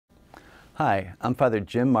Hi, I'm Father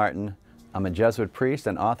Jim Martin. I'm a Jesuit priest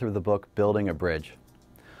and author of the book Building a Bridge.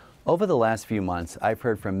 Over the last few months, I've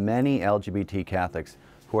heard from many LGBT Catholics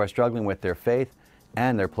who are struggling with their faith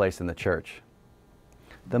and their place in the Church.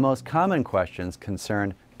 The most common questions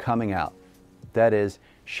concern coming out, that is,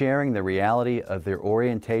 sharing the reality of their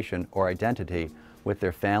orientation or identity with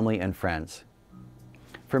their family and friends.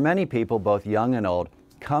 For many people, both young and old,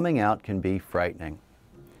 coming out can be frightening,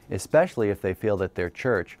 especially if they feel that their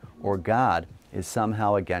church or God is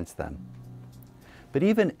somehow against them. But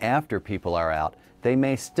even after people are out, they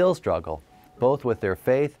may still struggle, both with their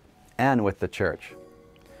faith and with the church.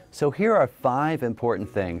 So here are 5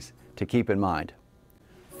 important things to keep in mind.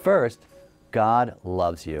 First, God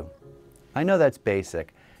loves you. I know that's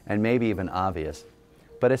basic and maybe even obvious,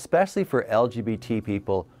 but especially for LGBT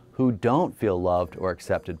people who don't feel loved or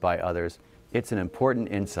accepted by others, it's an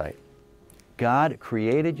important insight. God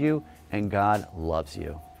created you and God loves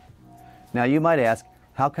you. Now you might ask,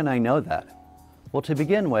 how can I know that? Well, to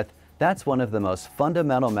begin with, that's one of the most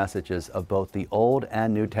fundamental messages of both the Old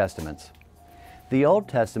and New Testaments. The Old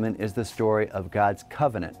Testament is the story of God's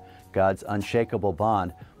covenant, God's unshakable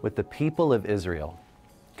bond with the people of Israel.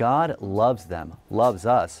 God loves them, loves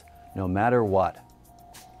us, no matter what.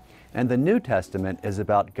 And the New Testament is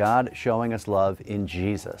about God showing us love in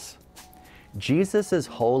Jesus. Jesus'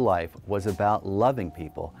 whole life was about loving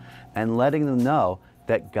people and letting them know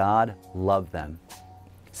that God loved them.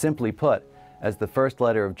 Simply put, as the first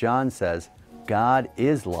letter of John says, God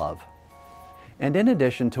is love. And in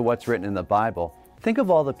addition to what's written in the Bible, think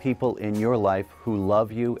of all the people in your life who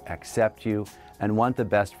love you, accept you, and want the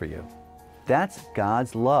best for you. That's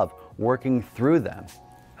God's love working through them.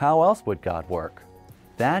 How else would God work?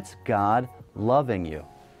 That's God loving you.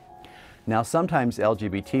 Now, sometimes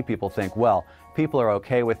LGBT people think, well, people are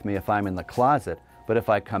okay with me if I'm in the closet, but if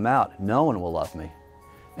I come out, no one will love me.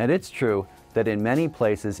 And it's true that in many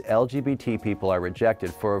places, LGBT people are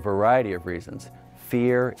rejected for a variety of reasons: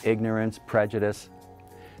 fear, ignorance, prejudice.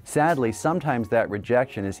 Sadly, sometimes that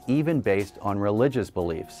rejection is even based on religious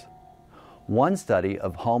beliefs. One study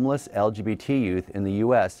of homeless LGBT youth in the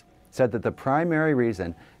U.S. said that the primary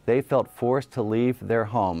reason they felt forced to leave their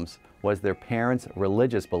homes was their parents'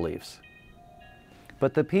 religious beliefs.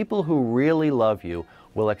 But the people who really love you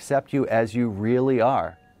will accept you as you really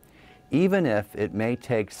are, even if it may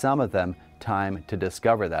take some of them time to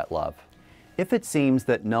discover that love. If it seems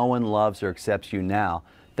that no one loves or accepts you now,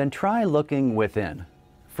 then try looking within.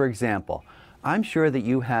 For example, I'm sure that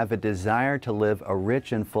you have a desire to live a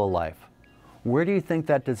rich and full life. Where do you think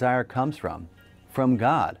that desire comes from? From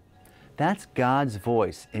God. That's God's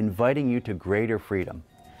voice inviting you to greater freedom.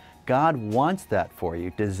 God wants that for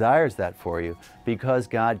you, desires that for you, because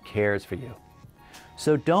God cares for you.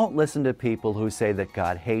 So don't listen to people who say that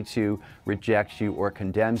God hates you, rejects you, or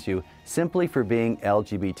condemns you simply for being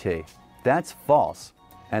LGBT. That's false,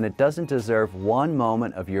 and it doesn't deserve one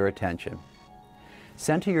moment of your attention.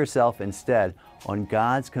 Center yourself instead on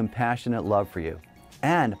God's compassionate love for you,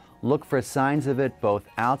 and look for signs of it both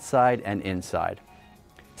outside and inside.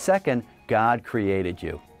 Second, God created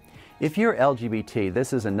you. If you're LGBT,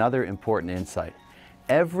 this is another important insight.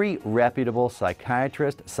 Every reputable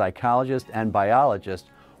psychiatrist, psychologist, and biologist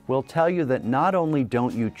will tell you that not only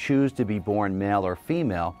don't you choose to be born male or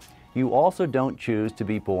female, you also don't choose to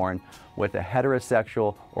be born with a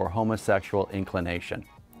heterosexual or homosexual inclination.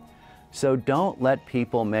 So don't let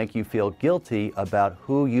people make you feel guilty about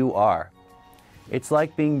who you are. It's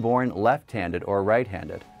like being born left-handed or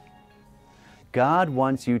right-handed. God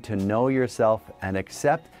wants you to know yourself and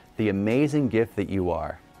accept the amazing gift that you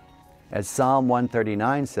are. As Psalm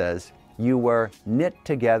 139 says, you were knit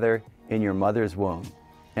together in your mother's womb,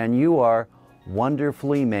 and you are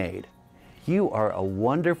wonderfully made. You are a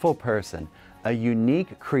wonderful person, a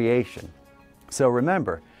unique creation. So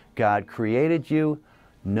remember, God created you,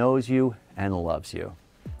 knows you, and loves you.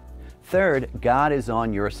 Third, God is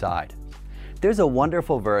on your side. There's a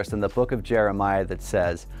wonderful verse in the book of Jeremiah that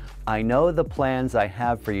says, I know the plans I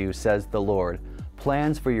have for you, says the Lord,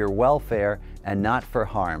 plans for your welfare and not for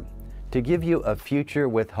harm, to give you a future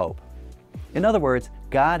with hope. In other words,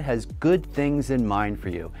 God has good things in mind for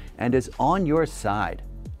you and is on your side.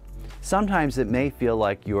 Sometimes it may feel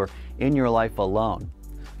like you're in your life alone,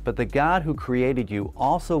 but the God who created you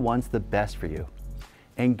also wants the best for you.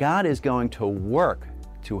 And God is going to work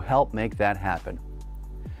to help make that happen.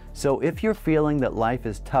 So if you're feeling that life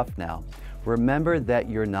is tough now, remember that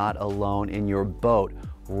you're not alone in your boat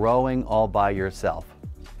rowing all by yourself.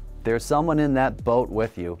 There's someone in that boat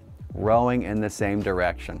with you, rowing in the same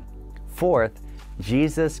direction. Fourth,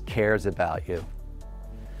 Jesus cares about you.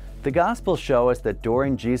 The Gospels show us that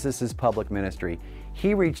during Jesus' public ministry,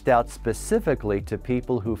 He reached out specifically to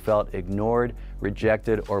people who felt ignored,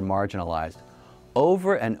 rejected, or marginalized.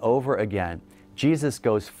 Over and over again, Jesus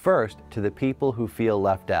goes first to the people who feel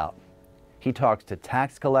left out. He talks to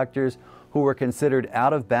tax collectors who were considered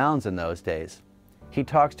out of bounds in those days. He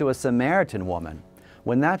talks to a Samaritan woman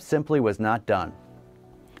when that simply was not done.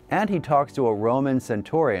 And he talks to a Roman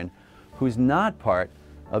centurion who's not part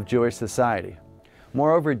of Jewish society.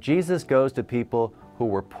 Moreover, Jesus goes to people who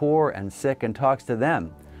were poor and sick and talks to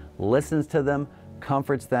them, listens to them,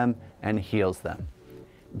 comforts them, and heals them.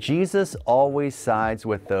 Jesus always sides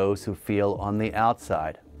with those who feel on the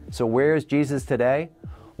outside. So where is Jesus today?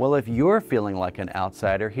 Well, if you're feeling like an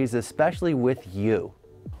outsider, he's especially with you.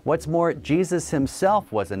 What's more, Jesus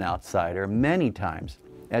himself was an outsider many times,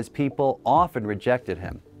 as people often rejected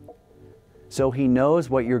him. So he knows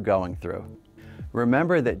what you're going through.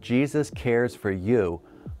 Remember that Jesus cares for you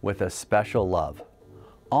with a special love.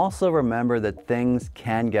 Also remember that things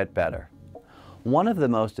can get better. One of the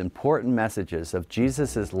most important messages of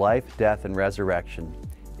Jesus' life, death, and resurrection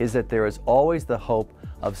is that there is always the hope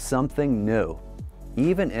of something new,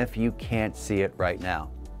 even if you can't see it right now.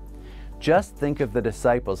 Just think of the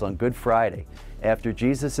disciples on Good Friday after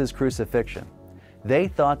Jesus' crucifixion. They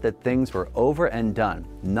thought that things were over and done,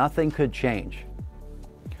 nothing could change.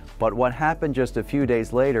 But what happened just a few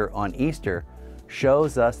days later on Easter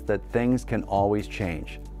shows us that things can always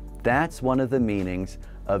change. That's one of the meanings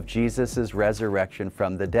of Jesus' resurrection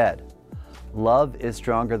from the dead. Love is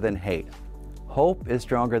stronger than hate. Hope is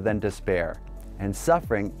stronger than despair. And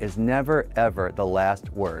suffering is never, ever the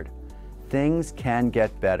last word. Things can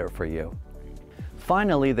get better for you.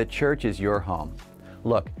 Finally, the church is your home.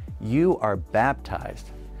 Look, you are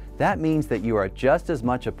baptized. That means that you are just as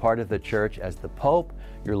much a part of the church as the Pope,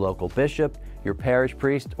 your local bishop, your parish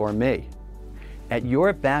priest, or me. At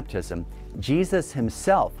your baptism, Jesus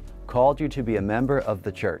himself called you to be a member of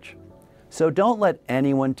the church. So don't let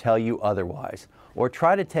anyone tell you otherwise, or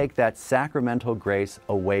try to take that sacramental grace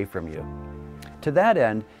away from you. To that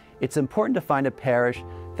end, it's important to find a parish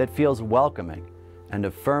that feels welcoming and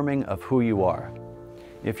affirming of who you are.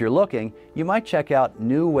 If you're looking, you might check out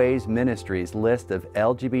New Ways Ministries' list of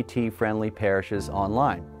LGBT-friendly parishes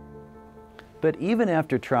online. But even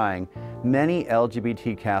after trying, many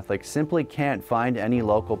LGBT Catholics simply can't find any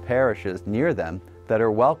local parishes near them that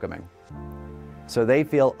are welcoming. So they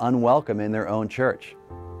feel unwelcome in their own church.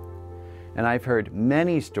 And I've heard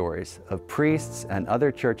many stories of priests and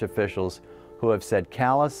other church officials who have said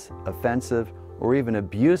callous, offensive, or even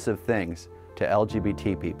abusive things to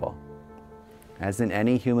LGBT people. As in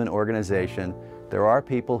any human organization, there are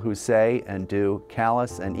people who say and do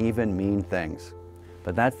callous and even mean things.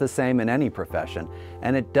 But that's the same in any profession,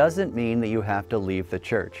 and it doesn't mean that you have to leave the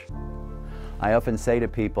church. I often say to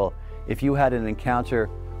people, if you had an encounter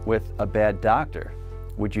with a bad doctor,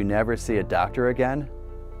 would you never see a doctor again?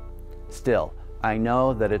 Still, I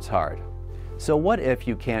know that it's hard. So what if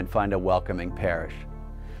you can't find a welcoming parish?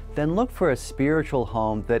 Then look for a spiritual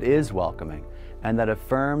home that is welcoming and that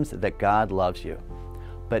affirms that God loves you.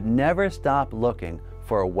 But never stop looking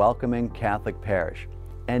for a welcoming Catholic parish,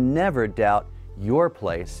 and never doubt your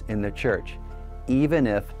place in the church, even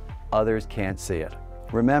if others can't see it.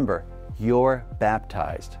 Remember, you're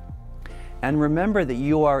baptized. And remember that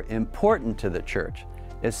you are important to the church,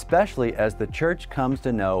 especially as the church comes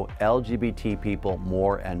to know LGBT people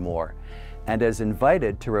more and more, and is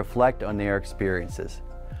invited to reflect on their experiences.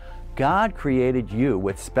 God created you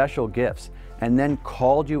with special gifts and then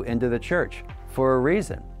called you into the church for a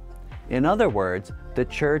reason. In other words, the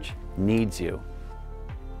church needs you.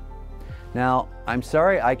 Now, I'm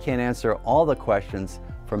sorry I can't answer all the questions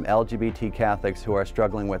from LGBT Catholics who are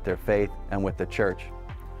struggling with their faith and with the church,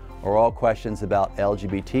 or all questions about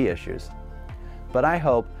LGBT issues. But I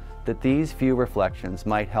hope that these few reflections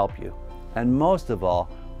might help you, and most of all,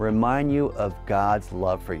 remind you of God's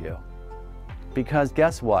love for you. Because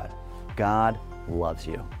guess what? God loves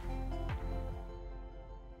you.